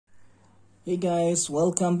Hey guys,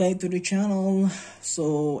 welcome back to the channel.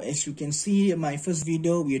 So as you can see in my first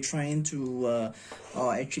video, we are trying to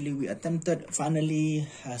we attempted finally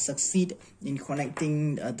succeed in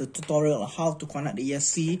connecting the tutorial on how to connect the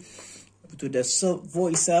ESC to the servo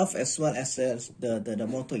itself as well as the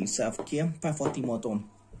motor itself, okay, 540 motor.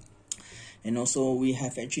 And also we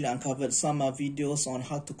have actually uncovered some videos on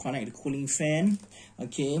how to connect the cooling fan,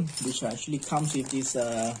 okay, which actually comes with this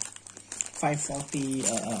 540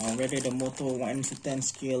 or rather the motor 1:10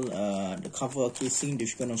 scale, the cover casing that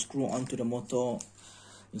you're gonna screw onto the motor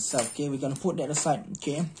itself. Okay, we're gonna put that aside.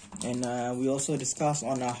 Okay, and we also discussed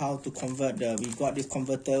on how to convert we got this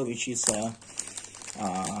converter which is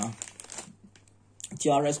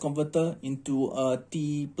TRS converter into a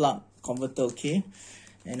T plug converter. Okay,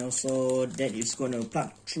 and also that is going to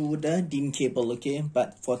plug through the DIMM cable. Okay,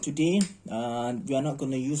 but for today we are not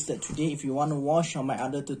going to use that today. If you want to watch on my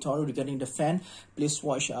other tutorial regarding the fan, please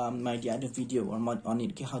watch the other video on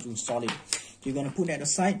it, okay, how to install it. You're going to put that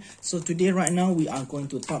aside. So today right now we are going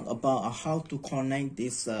to talk about how to connect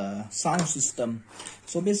this sound system.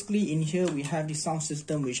 So basically in here we have the sound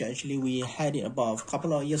system which actually we had it about a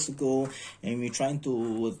couple of years ago, and we're trying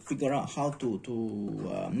to figure out how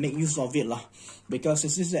to make use of it lah, because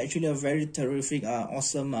this is actually a very terrific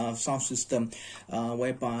awesome sound system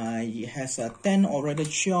whereby it has 10 or rather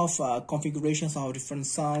 12 configurations of different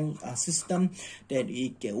sound system that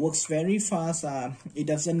it works very fast. It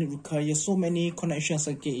doesn't require so many connections.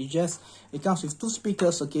 Okay, it comes with 2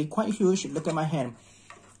 speakers, okay, quite huge. Look at my hand,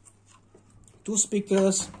 2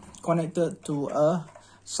 speakers connected to a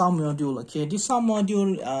sound module. Okay, this sound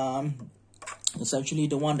module is actually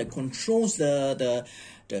the one that controls the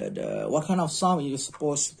what kind of sound it is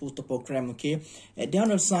supposed to program. Okay, at the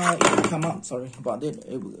other side it will come out, sorry about it,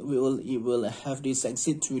 it will have this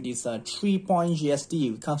exit to this 3-point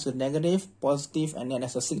GSD. It comes with negative, positive, and then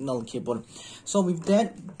as a signal cable. So with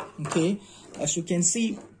that, okay, as you can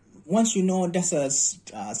see, once you know that's a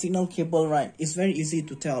signal cable, right, it's very easy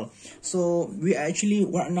to tell. So we actually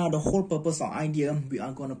right now, the whole purpose or idea, we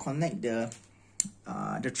are going to connect the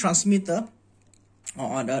transmitter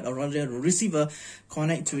or rather the receiver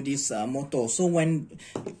connect to this motor. So when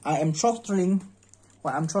I am throttling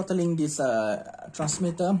this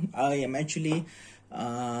transmitter, I am actually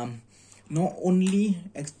not only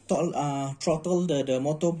throttle the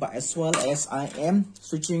motor, but as well as I am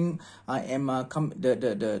switching, it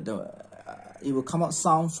will come out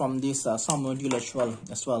sound from this sound module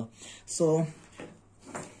as well. So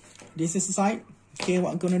this is the side. Okay,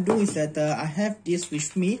 what I'm gonna do is that I have this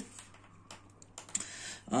with me.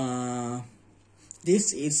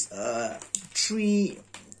 This is a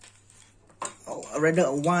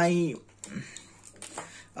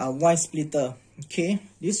Y splitter. Okay,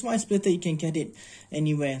 this Y splitter you can get it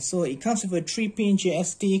anywhere. So it comes with a 3-pin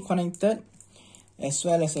JST connected, as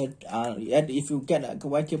well as a if you get a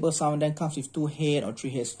Y cable sound, then comes with 2 heads or 3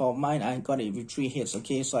 heads. For mine, I got it with 3 heads.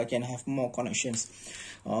 Okay, so I can have more connections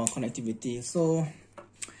or connectivity. So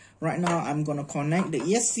right now I'm gonna connect the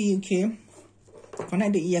ESC. Okay,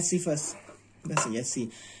 connect the ESC first. That's the ESC.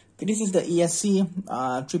 Okay, this is the ESC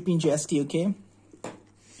 3-pin JST. Okay,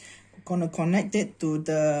 gonna connect it to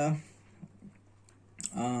the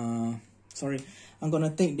I'm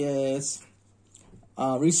gonna take this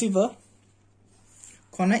receiver,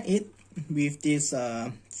 connect it with this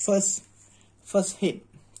first head,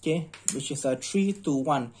 okay, which is a 3 to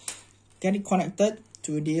 1. Get it connected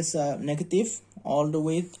to this negative all the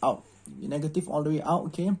way out.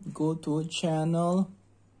 Okay, go to channel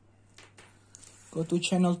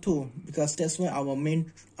 2, because that's where our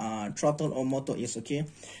main throttle or motor is. Okay,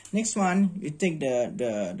 next one, you take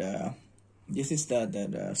this is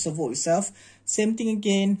the servo itself. Same thing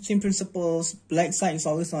again, same principles. Black side is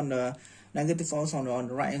always on the negative, is always on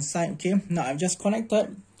the right hand side. Okay, now I've just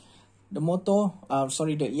connected the motor,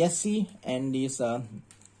 the ESC, and this the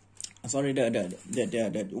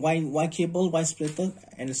Y cable, Y splitter,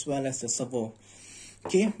 and as well as the servo.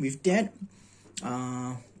 Okay, with that,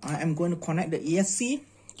 I am going to connect the ESC.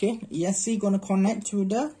 Okay, ESC going to connect to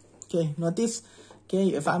the, okay, notice, okay,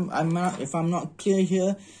 if I'm not clear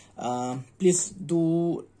here, please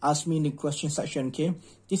do ask me in the question section. Okay,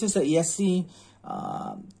 this is the ESC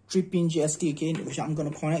 3-pin GST, okay, which I'm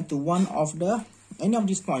going to connect to one of any of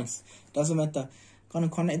these points, doesn't matter. Going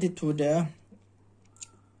to connect it to the,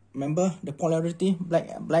 remember the polarity,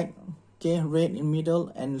 black, okay, red in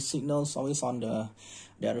middle, and signals always on the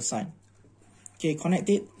other side. Okay, connect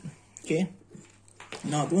it. Okay,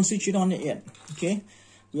 now don't switch it on it yet. Okay,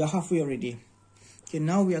 we are halfway already. Okay,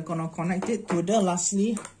 now we are gonna connect it to the last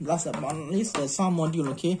but not least, the sound module.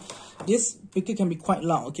 Okay, this speaker can be quite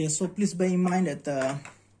loud. Okay, so please bear in mind that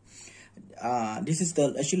this is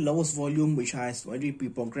the actually lowest volume which I already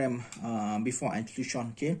pre-programmed before I switch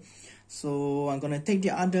on. Okay, so I'm gonna take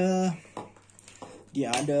the other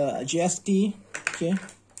GST, okay,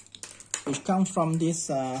 which comes from this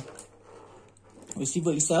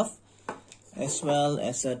receiver itself, as well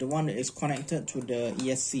as the one that is connected to the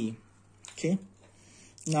ESC. Okay,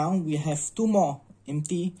 now we have two more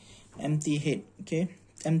empty head, okay,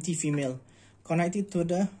 empty female connected to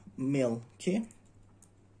the male, okay,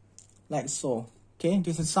 like so. Okay,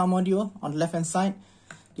 this is sound module on the left hand side.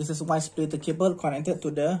 This is wide splitter cable connected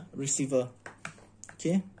to the receiver.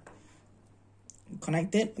 Okay,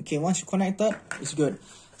 connected. Okay, once you connected, it's good.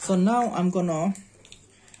 So now I'm gonna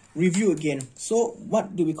review again. So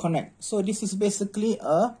what do we connect? So this is basically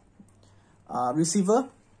a receiver.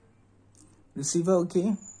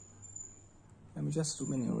 Okay, let me just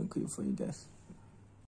zoom in real quick for you guys.